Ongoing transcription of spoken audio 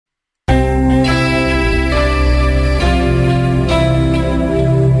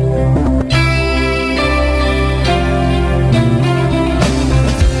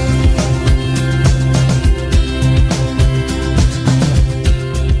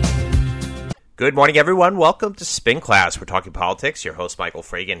Good morning, everyone. Welcome to Spin Class. We're talking politics. Your host, Michael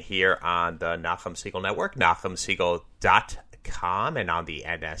Fragin, here on the Nachum Segal Network, NachumSegal.com, and on the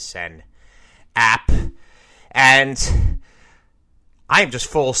NSN app. And I am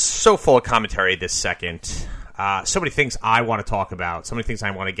just so full of commentary this second. So many things I want to talk about. So many things I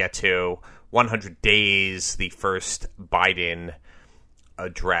want to get to. 100 days, the first Biden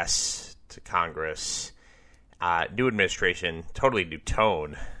address to Congress. New administration, totally new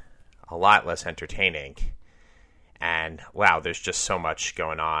tone. A lot less entertaining. And, wow, there's just so much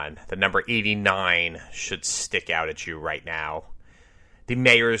going on. The number 89 should stick out at you right now. The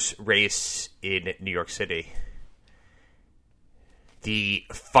mayor's race in New York City. The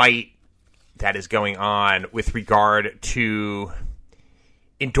fight that is going on with regard to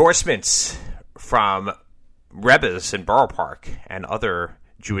endorsements from Rebbes in Borough Park and other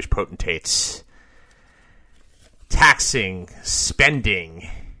Jewish potentates. Taxing, spending,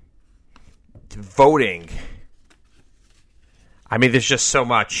 voting. I mean, there's just so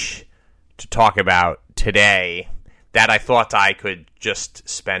much to talk about today that I thought I could just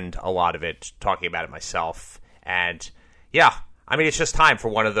spend a lot of it talking about it myself. And yeah, I mean, it's just time for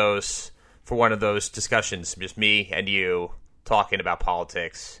one of those discussions, just me and you talking about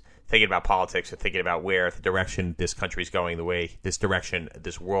politics, thinking about politics, and thinking about where the direction this country is going, the way this direction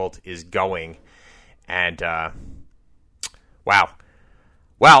this world is going. And wow.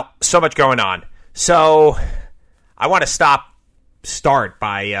 Well, so much going on. So I want to start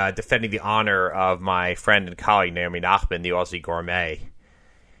by defending the honor of my friend and colleague Naomi Nachman, the Aussie gourmet.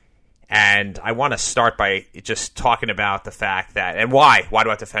 And I want to start by just talking about the fact that, and why do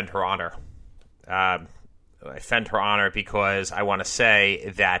I defend her honor? I defend her honor because I want to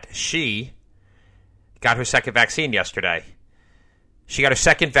say that she got her second vaccine yesterday. She got her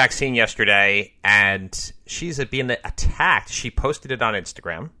second vaccine yesterday, and she's being attacked. She posted it on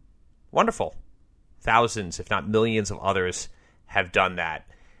Instagram. Wonderful. Thousands, if not millions of others have done that.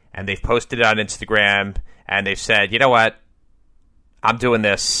 And they've posted it on Instagram, and they've said, you know what? I'm doing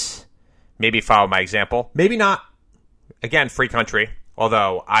this. Maybe follow my example. Maybe not. Again, free country.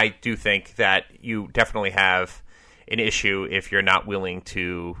 Although I do think that you definitely have an issue if you're not willing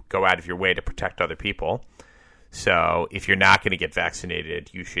to go out of your way to protect other people. So if you're not going to get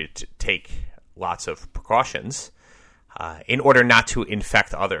vaccinated, you should take lots of precautions in order not to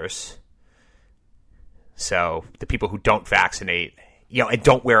infect others. So the people who don't vaccinate, and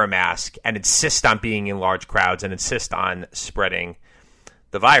don't wear a mask and insist on being in large crowds and insist on spreading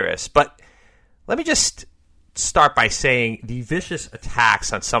the virus. But let me just start by saying the vicious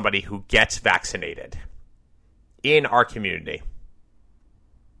attacks on somebody who gets vaccinated in our community.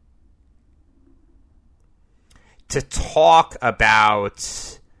 To talk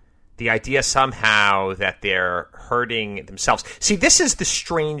about the idea somehow that they're hurting themselves. See, this is the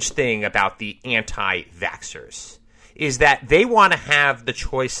strange thing about the anti-vaxxers, is that they want to have the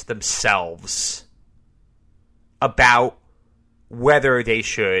choice themselves about whether they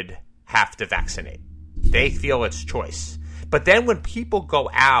should have to vaccinate. They feel it's choice. But then when people go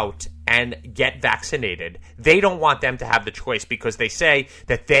out and get vaccinated, they don't want them to have the choice because they say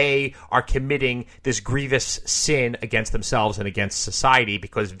that they are committing this grievous sin against themselves and against society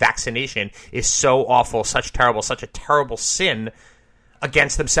because vaccination is so awful, such a terrible sin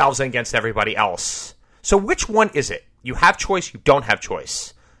against themselves and against everybody else. So which one is it? You have choice, you don't have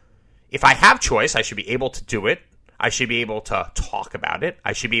choice. If I have choice, I should be able to do it. I should be able to talk about it.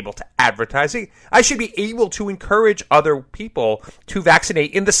 I should be able to advertise it. I should be able to encourage other people to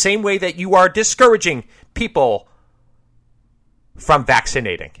vaccinate in the same way that you are discouraging people from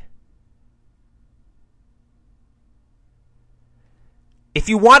vaccinating. If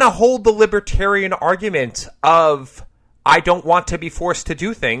you want to hold the libertarian argument of, I don't want to be forced to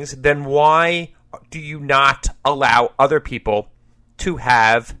do things, then why do you not allow other people to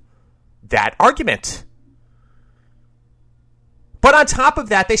have that argument? But on top of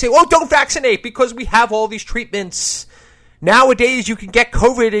that, they say, oh, don't vaccinate because we have all these treatments. Nowadays, you can get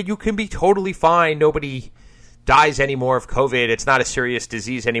COVID and you can be totally fine. Nobody dies anymore of COVID. It's not a serious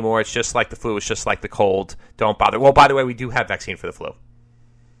disease anymore. It's just like the flu. It's just like the cold. Don't bother. Well, by the way, we do have vaccine for the flu.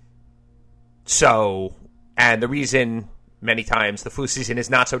 So, and the reason many times the flu season is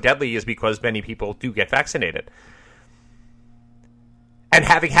not so deadly is because many people do get vaccinated. And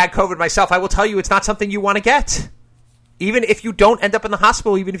having had COVID myself, I will tell you it's not something you want to get. Even if you don't end up in the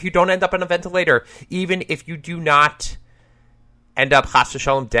hospital, even if you don't end up on a ventilator, even if you do not end up, chas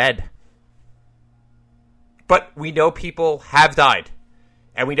v'shalom, dead. But we know people have died,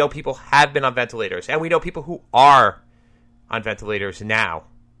 and we know people have been on ventilators, and we know people who are on ventilators now.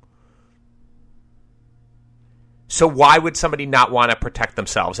 So why would somebody not want to protect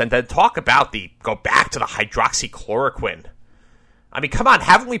themselves? And then go back to the hydroxychloroquine. I mean, come on,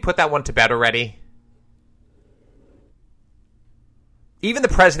 haven't we put that one to bed already? Even the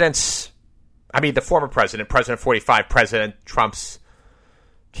former president, President 45, President Trump's,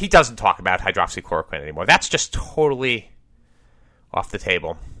 he doesn't talk about hydroxychloroquine anymore. That's just totally off the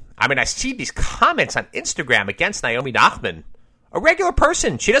table. I mean, I see these comments on Instagram against Naomi Nachman, a regular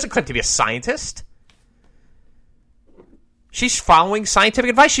person. She doesn't claim to be a scientist. She's following scientific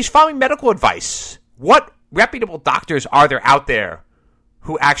advice. She's following medical advice. What reputable doctors are there out there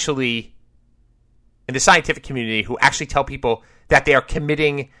who actually, in the scientific community, who actually tell people that they are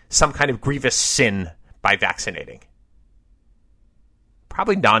committing some kind of grievous sin by vaccinating?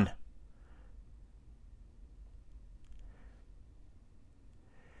 Probably none.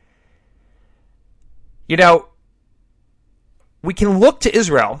 You know, we can look to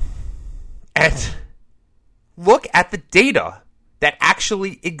Israel and look at the data that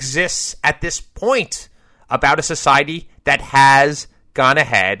actually exists at this point about a society that has gone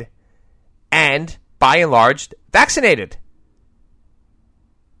ahead and, by and large, vaccinated.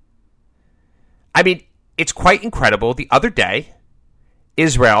 I mean, it's quite incredible. The other day,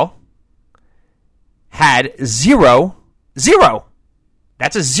 Israel had zero,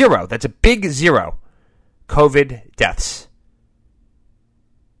 that's a zero, that's a big zero, COVID deaths.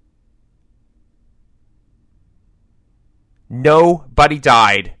 Nobody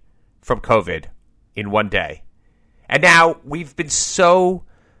died from COVID in one day. And now we've been so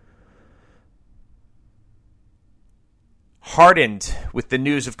hardened with the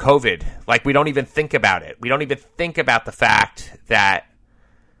news of COVID, like we don't even think about it. We don't even think about the fact that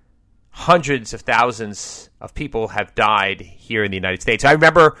hundreds of thousands of people have died here in the United States. I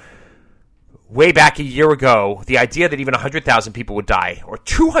remember way back a year ago, the idea that even 100,000 people would die or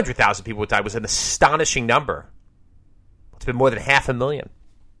 200,000 people would die was an astonishing number. It's been more than 500,000.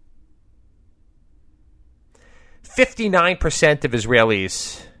 59% of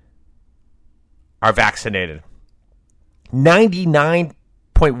Israelis are vaccinated.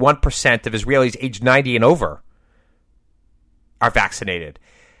 99.1% of Israelis aged 90 and over are vaccinated.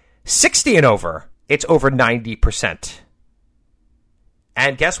 60 and over, it's over 90%.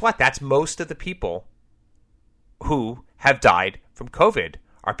 And guess what? That's most of the people who have died from COVID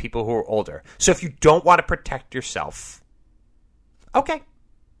are people who are older. So if you don't want to protect yourself, okay.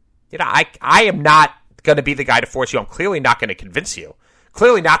 You know, I am not going to be the guy to force you. I'm clearly not going to convince you.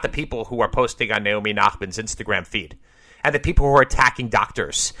 Clearly not the people who are posting on Naomi Nachman's Instagram feed. And the people who are attacking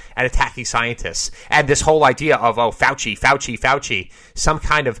doctors and attacking scientists. And this whole idea of, Fauci, some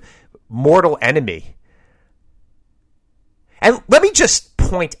kind of mortal enemy. And let me just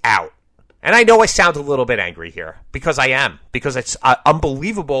point out, and I know I sound a little bit angry here, because I am, because it's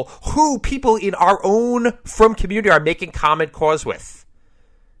unbelievable who people in our own frum community are making common cause with.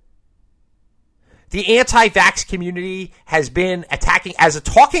 The anti-vax community has been attacking, as a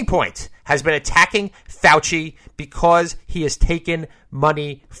talking point, has been attacking Fauci because he has taken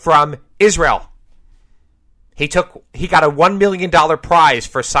money from Israel. He got a $1 million prize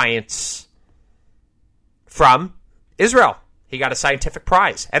for science from Israel. He got a scientific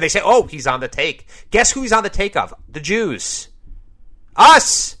prize. And they say, oh, he's on the take. Guess who he's on the take of? The Jews.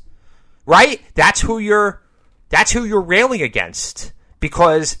 Us. Right? That's who you're railing against.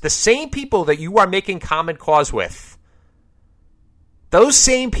 Because the same people that you are making common cause with, those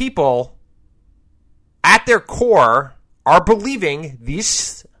same people at their core are believing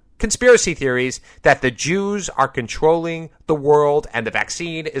these conspiracy theories that the Jews are controlling the world and the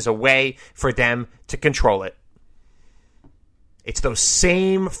vaccine is a way for them to control it. It's those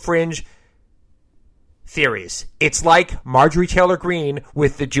same fringe theories. It's like Marjorie Taylor Greene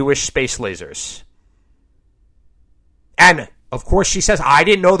with the Jewish space lasers. And, of course, she says, I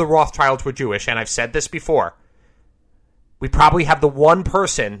didn't know the Rothschilds were Jewish, and I've said this before. We probably have the one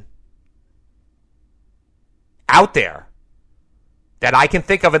person out there that I can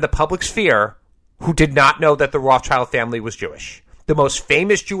think of in the public sphere who did not know that the Rothschild family was Jewish. The most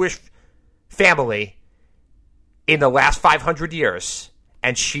famous Jewish family in the last 500 years,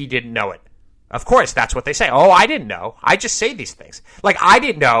 and she didn't know it. Of course, that's what they say. Oh, I didn't know. I just say these things. Like, I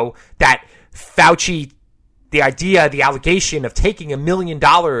didn't know that Fauci, the idea, the allegation of taking $1 million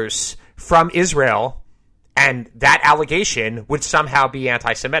from Israel, and that allegation would somehow be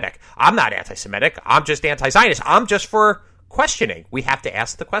anti-Semitic. I'm not anti-Semitic. I'm just anti-Zionist. I'm just for questioning. We have to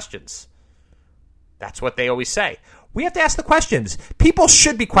ask the questions. That's what they always say. We have to ask the questions. People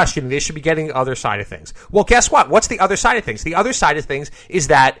should be questioning. They should be getting the other side of things. Well, guess what? What's the other side of things? The other side of things is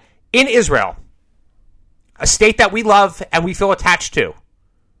that in Israel, a state that we love and we feel attached to,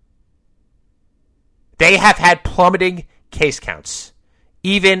 They have had plummeting case counts,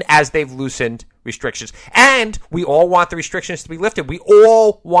 even as they've loosened restrictions. And we all want the restrictions to be lifted. We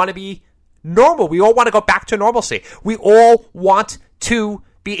all want to be normal. We all want to go back to normalcy. We all want to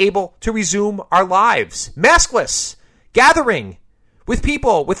be able to resume our lives. Maskless, gathering with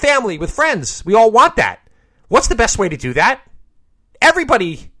people, with family, with friends. We all want that. What's the best way to do that?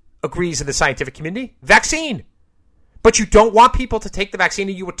 Everybody agrees in the scientific community. Vaccine. But you don't want people to take the vaccine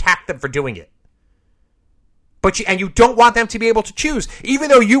and you attack them for doing it. And you don't want them to be able to choose, even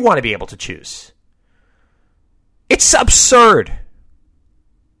though you want to be able to choose. It's absurd.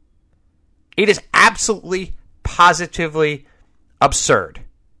 It is absolutely, positively absurd.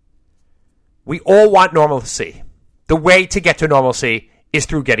 We all want normalcy. The way to get to normalcy is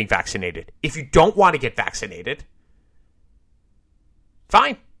through getting vaccinated. If you don't want to get vaccinated,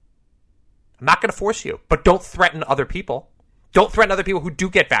 fine. I'm not going to force you, but don't threaten other people. Don't threaten other people who do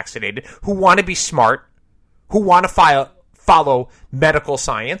get vaccinated, who want to be smart, who want to follow medical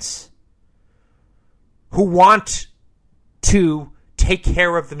science, who want to take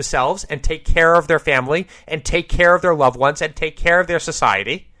care of themselves and take care of their family and take care of their loved ones and take care of their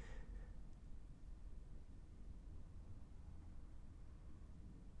society.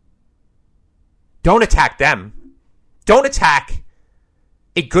 Don't attack them. Don't attack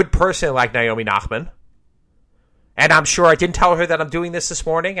a good person like Naomi Nachman. And I'm sure I didn't tell her that I'm doing this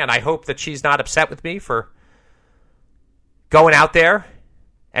morning, and I hope that she's not upset with me for going out there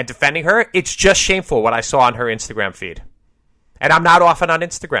and defending her. It's just shameful what I saw on her Instagram feed. And I'm not often on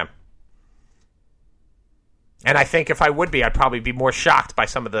Instagram. And I think if I would be, I'd probably be more shocked by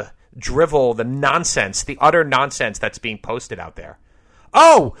some of the drivel, the nonsense, the utter nonsense that's being posted out there.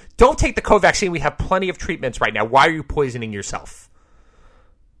 Oh, don't take the COVID vaccine. We have plenty of treatments right now. Why are you poisoning yourself?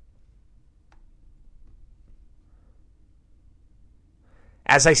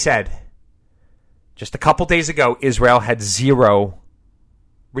 As I said, just a couple days ago, Israel had 0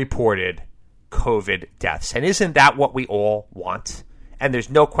 reported COVID deaths. And isn't that what we all want? And there's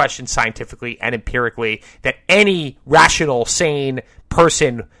no question scientifically and empirically that any rational, sane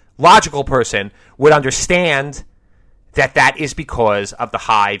person, logical person would understand that that is because of the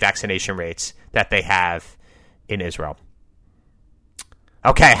high vaccination rates that they have in Israel.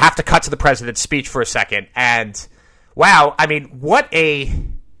 Okay, I have to cut to the president's speech for a second. And wow, I mean, what a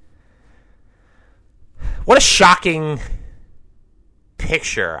shocking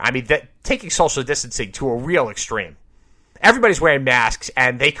picture. I mean, taking social distancing to a real extreme. Everybody's wearing masks,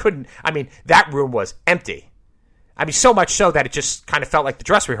 and they couldn't. I mean, that room was empty. I mean, so much so that it just kind of felt like the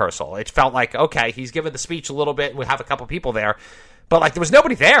dress rehearsal. It felt like, okay, he's giving the speech a little bit, and we have a couple people there. But, like, there was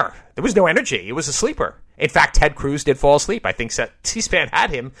nobody there. There was no energy. It was a sleeper. In fact, Ted Cruz did fall asleep. I think C-SPAN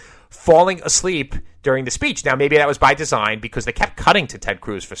had him falling asleep during the speech. Now, maybe that was by design because they kept cutting to Ted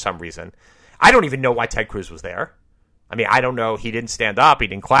Cruz for some reason. I don't even know why Ted Cruz was there. I mean, I don't know. He didn't stand up. He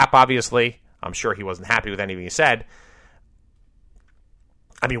didn't clap, obviously. I'm sure he wasn't happy with anything he said.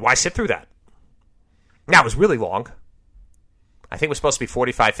 I mean, why sit through that? Now, it was really long. I think it was supposed to be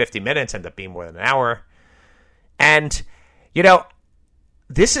 45, 50 minutes, ended up being more than an hour. And, you know,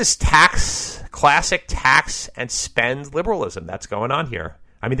 this is classic tax and spend liberalism that's going on here.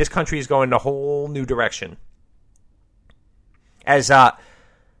 I mean, this country is going in a whole new direction. As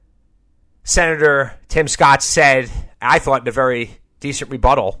Senator Tim Scott said, I thought in a very decent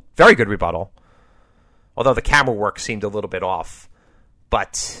rebuttal, very good rebuttal, although the camera work seemed a little bit off.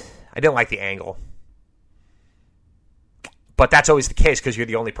 But I didn't like the angle. But that's always the case because you're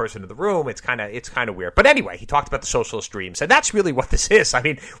the only person in the room. It's kind of weird. But anyway, he talked about the socialist dreams, and that's really what this is. I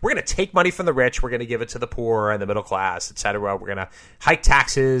mean, we're going to take money from the rich, we're going to give it to the poor and the middle class, etc. We're going to hike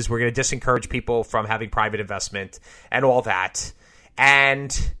taxes, we're going to disencourage people from having private investment and all that.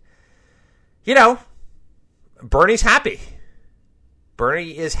 And, you know, Bernie's happy.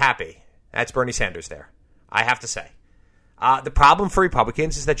 Bernie is happy. That's Bernie Sanders there, I have to say. The problem for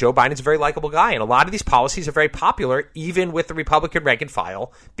Republicans is that Joe Biden's a very likable guy, and a lot of these policies are very popular, even with the Republican rank and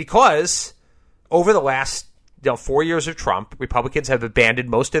file, because over the last 4 years of Trump, Republicans have abandoned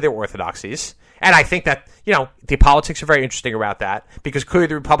most of their orthodoxies, and I think that, you know, the politics are very interesting about that, because clearly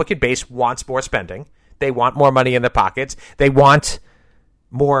the Republican base wants more spending. They want more money in their pockets. They want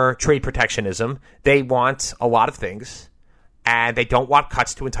more trade protectionism. They want a lot of things, and they don't want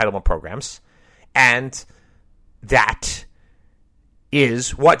cuts to entitlement programs, and that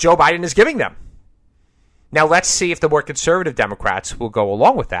is what Joe Biden is giving them. Now, let's see if the more conservative Democrats will go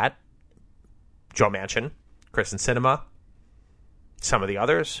along with that. Joe Manchin, Kristen Sinema, some of the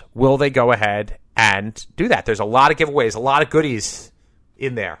others. Will they go ahead and do that? There's a lot of giveaways, a lot of goodies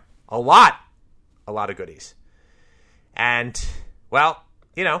in there. A lot of goodies. And, well,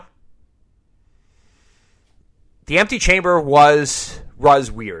 you know, the empty chamber was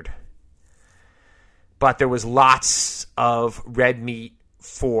weird. But there was lots of red meat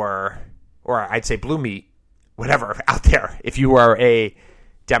or I'd say blue meat, whatever, out there if you were a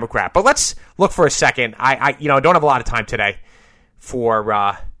Democrat. But let's look for a second. I don't have a lot of time today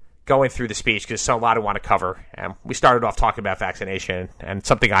for going through the speech because there's a lot I want to cover. We started off talking about vaccination and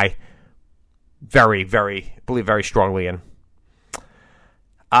something I very, very believe very strongly in.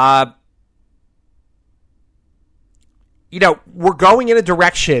 We're going in a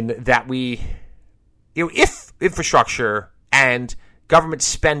direction that if infrastructure and government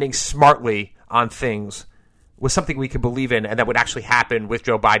spending smartly on things was something we could believe in and that would actually happen with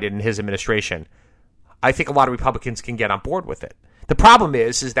Joe Biden and his administration, I think a lot of Republicans can get on board with it. The problem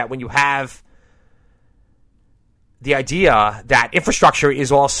is that when you have the idea that infrastructure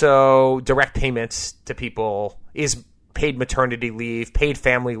is also direct payments to people, is paid maternity leave, paid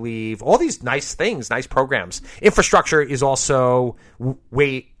family leave, all these nice things, nice programs. Infrastructure is also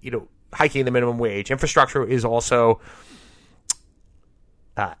hiking the minimum wage. Infrastructure is also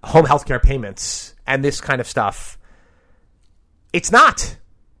home health care payments and this kind of stuff. It's not.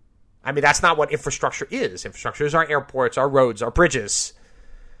 I mean, that's not what infrastructure is. Infrastructure is our airports, our roads, our bridges,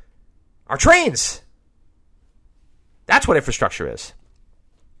 our trains. That's what infrastructure is.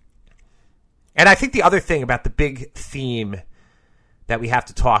 And I think the other thing about the big theme that we have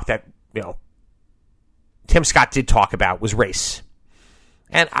to talk that, Tim Scott did talk about was race.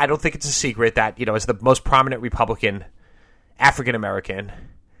 And I don't think it's a secret that, as the most prominent Republican African-American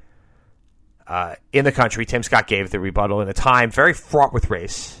in the country, Tim Scott gave the rebuttal in a time very fraught with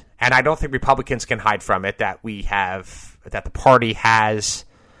race. And I don't think Republicans can hide from it that the party has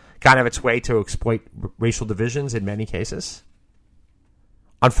gone out of its way to exploit racial divisions in many cases,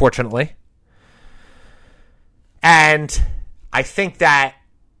 unfortunately. And I think that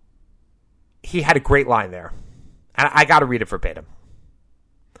he had a great line there. And I got to read it verbatim.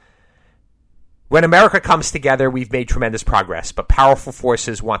 When America comes together, we've made tremendous progress, but powerful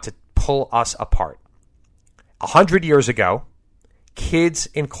forces want to pull us apart. 100 years ago, kids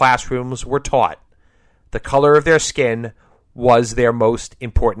in classrooms were taught the color of their skin was their most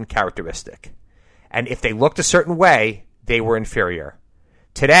important characteristic. And if they looked a certain way, they were inferior.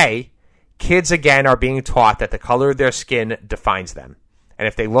 Today, kids again are being taught that the color of their skin defines them. And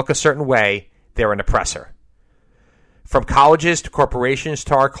if they look a certain way, they're an oppressor. From colleges to corporations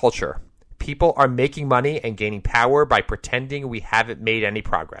to our culture, people are making money and gaining power by pretending we haven't made any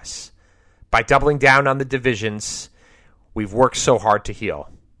progress. By doubling down on the divisions we've worked so hard to heal.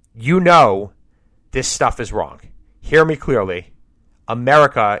 This stuff is wrong. Hear me clearly.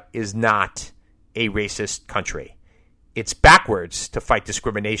 America is not a racist country. It's backwards to fight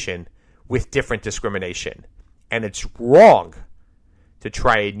discrimination with different discrimination. And it's wrong to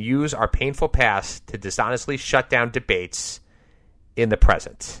try and use our painful past to dishonestly shut down debates in the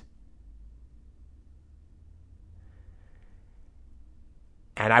present.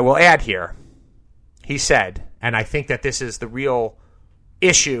 And I will add here, he said, and I think that this is the real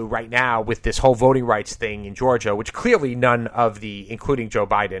issue right now with this whole voting rights thing in Georgia, which clearly none of including Joe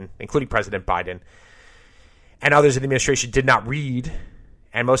Biden, including President Biden, and others in the administration did not read,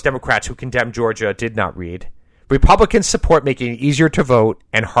 and most Democrats who condemned Georgia did not read. Republicans support making it easier to vote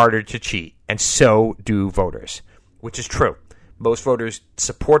and harder to cheat, and so do voters, which is true. Most voters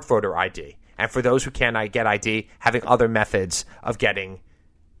support voter ID, and for those who cannot get ID, having other methods of getting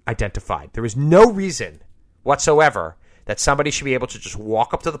identified. There is no reason whatsoever that somebody should be able to just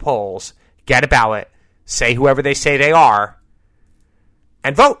walk up to the polls, get a ballot, say whoever they say they are,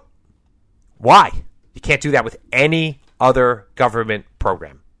 and vote. Why? You can't do that with any other government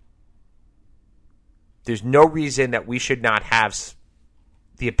program. There's no reason that we should not have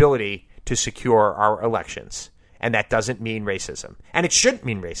the ability to secure our elections. And that doesn't mean racism. And it shouldn't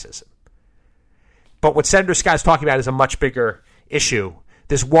mean racism. But what Senator Scott is talking about is a much bigger issue.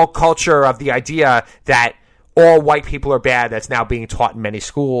 This woke culture of the idea that all white people are bad that's now being taught in many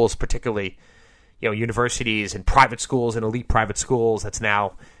schools, particularly universities and private schools and elite private schools. That's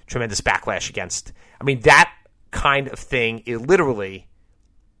now tremendous backlash against. I mean, that kind of thing is literally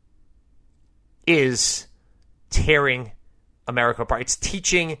tearing America apart. It's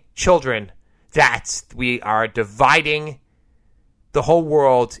teaching children that we are dividing the whole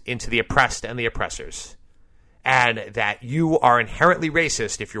world into the oppressed and the oppressors, and that you are inherently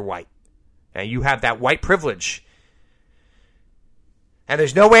racist if you're white. And you have that white privilege. And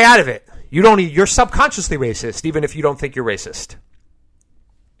there's no way out of it. You're subconsciously racist, even if you don't think you're racist.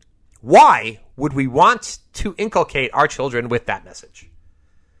 Why would we want to inculcate our children with that message?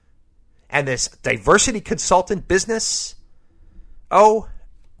 And this diversity consultant business? Oh,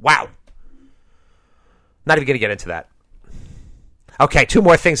 wow. Not even going to get into that. Okay, 2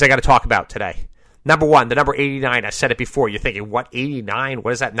 more things I got to talk about today. Number 1, the number 89. I said it before. You're thinking, what, 89?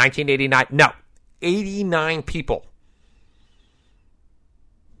 What is that, 1989? No, 89 people.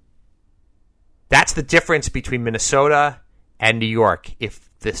 That's the difference between Minnesota and New York. If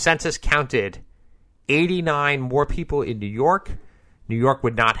the census counted 89 more people in New York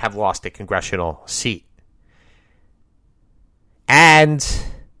would not have lost a congressional seat. And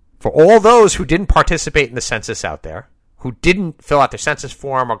for all those who didn't participate in the census out there, who didn't fill out their census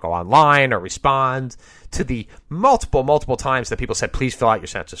form or go online or respond to the multiple times that people said, please fill out your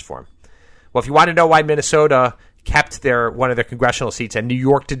census form. Well, if you want to know why Minnesota kept one of their congressional seats and New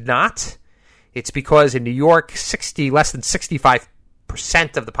York did not, it's because in New York, less than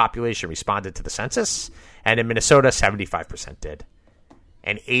 65% of the population responded to the census, and in Minnesota, 75% did.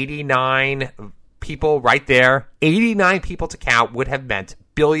 And 89 people right there, 89 people to count, would have meant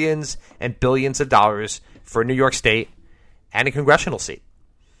billions and billions of dollars for New York State and a congressional seat.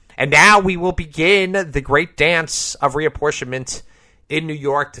 And now we will begin the great dance of reapportionment in New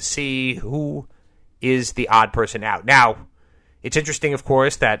York to see who is the odd person out. Now, it's interesting, of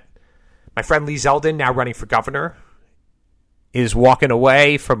course, that my friend Lee Zeldin, now running for governor, is walking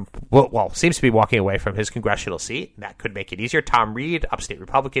away from, seems to be walking away from his congressional seat. That could make it easier. Tom Reed, upstate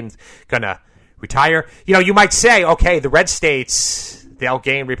Republican, going to retire. You might say, okay, the red states, they'll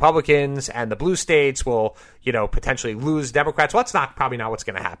gain Republicans, and the blue states will, potentially lose Democrats. Well, that's probably not what's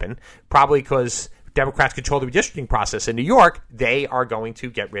going to happen. Probably because Democrats control the redistricting process in New York, they are going to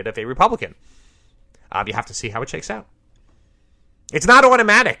get rid of a Republican. You have to see how it shakes out. It's not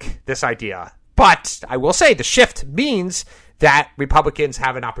automatic, this idea. But I will say the shift means that Republicans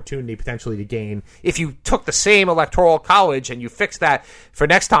have an opportunity potentially to gain. If you took the same electoral college and you fixed that for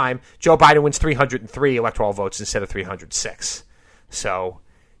next time, Joe Biden wins 303 electoral votes instead of 306. So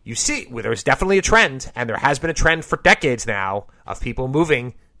you see, there's definitely a trend, and there has been a trend for decades now of people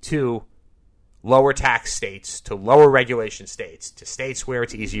moving to lower tax states, to lower regulation states, to states where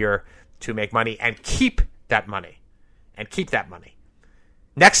it's easier to make money and keep that money.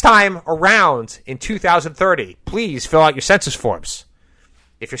 Next time around in 2030, please fill out your census forms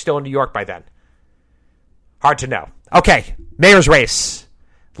if you're still in New York by then. Hard to know. Okay, mayor's race.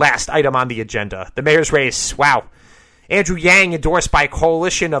 Last item on the agenda. The mayor's race. Wow. Andrew Yang endorsed by a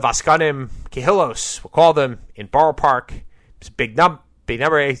coalition of Ascanim Kehillos. We'll call them in Borough Park. It's a big number, big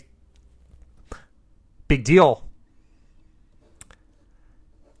deal.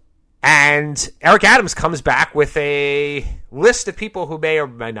 And Eric Adams comes back with a list of people who may or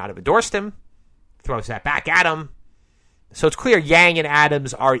may not have endorsed him, throws that back at him. So it's clear Yang and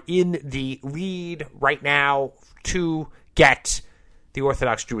Adams are in the lead right now to get the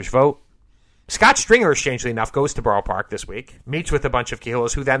Orthodox Jewish vote. Scott Stringer, strangely enough, goes to Borough Park this week, meets with a bunch of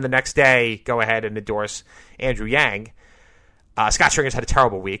Kehillos who then the next day go ahead and endorse Andrew Yang. Scott Stringer's had a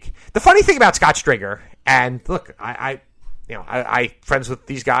terrible week. The funny thing about Scott Stringer, and look, I friends with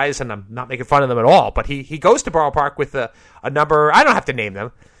these guys, and I'm not making fun of them at all, but he goes to Borough Park with a number, I don't have to name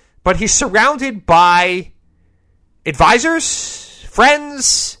them, but he's surrounded by advisors,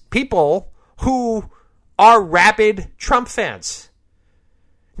 friends, people who are rabid Trump fans.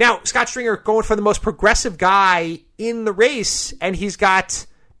 Now, Scott Stringer going for the most progressive guy in the race, and he's got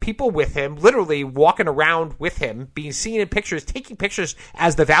people with him, literally walking around with him, being seen in pictures, taking pictures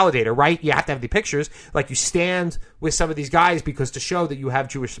as the validator, right? You have to have the pictures. Like, you stand with some of these guys because to show that you have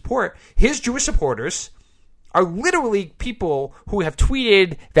Jewish support. His Jewish supporters are literally people who have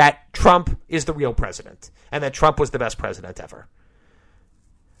tweeted that Trump is the real president and that Trump was the best president ever.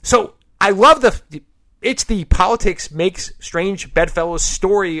 So I love it's the politics makes strange bedfellows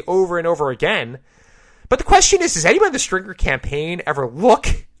story over and over again. But the question is, does anyone in the Stringer campaign ever look?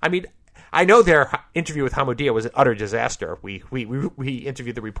 I mean, I know their interview with Hamodia was an utter disaster. We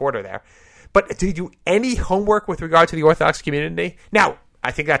interviewed the reporter there. But did you do any homework with regard to the Orthodox community? Now,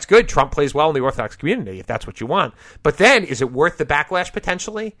 I think that's good. Trump plays well in the Orthodox community, if that's what you want. But then, is it worth the backlash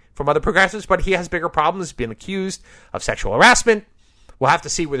potentially from other progressives? But he has bigger problems, been accused of sexual harassment. We'll have to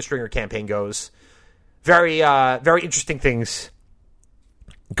see where the Stringer campaign goes. Very interesting things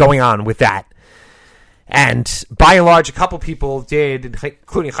going on with that. And by and large, a couple people did,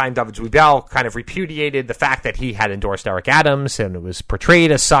 including Chaim David Zwiebel, kind of repudiated the fact that he had endorsed Eric Adams, and it was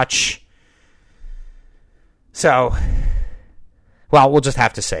portrayed as such. So, well, we'll just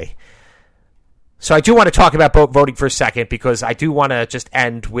have to see. So I do want to talk about voting for a second, because I do want to just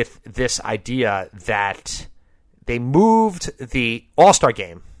end with this idea that they moved the All-Star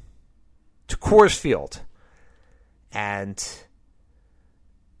game to Coors Field and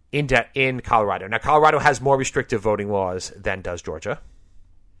in Colorado. Now, Colorado has more restrictive voting laws than does Georgia.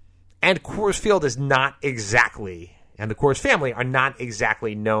 And Coors Field is not exactly, and the Coors family are not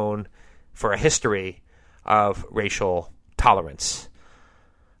exactly known for a history of racial tolerance.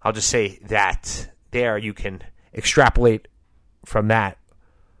 I'll just say that there you can extrapolate from that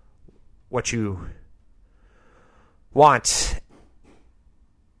what you want.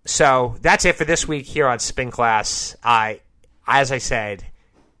 So that's it for this week here on Spin Class. As I said,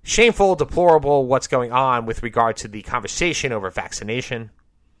 shameful, deplorable what's going on with regard to the conversation over vaccination.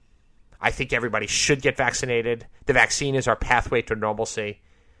 I think everybody should get vaccinated. The vaccine is our pathway to normalcy.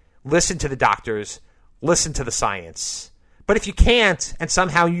 Listen to the doctors. Listen to the science. But if you can't, and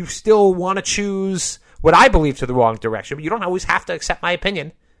somehow you still want to choose what I believe to the wrong direction, but you don't always have to accept my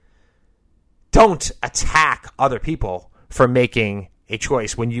opinion, don't attack other people for making a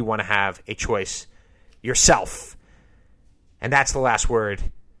choice when you want to have a choice yourself. And that's the last word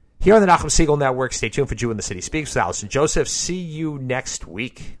here on the Nachum Segal Network. Stay tuned for Jew in the City Speaks with Allison Joseph. See you next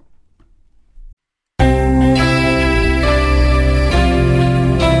week.